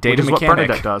 Yeah, date Which a is mechanic. what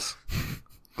Bernadette does.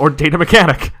 Or date a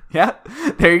mechanic. Yeah,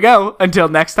 there you go. Until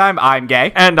next time, I'm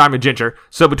Gay. And I'm a Ginger.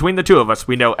 So between the two of us,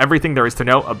 we know everything there is to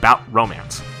know about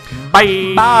romance.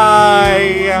 Bye!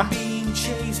 Bye! Being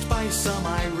chased by some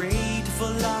irate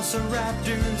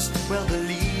velociraptors. Well,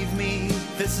 believe me,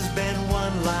 this has been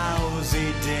one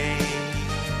lousy day.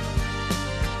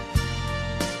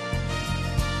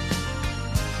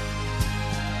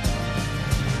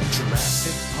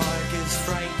 Jurassic Park is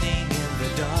frightening in the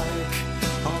dark.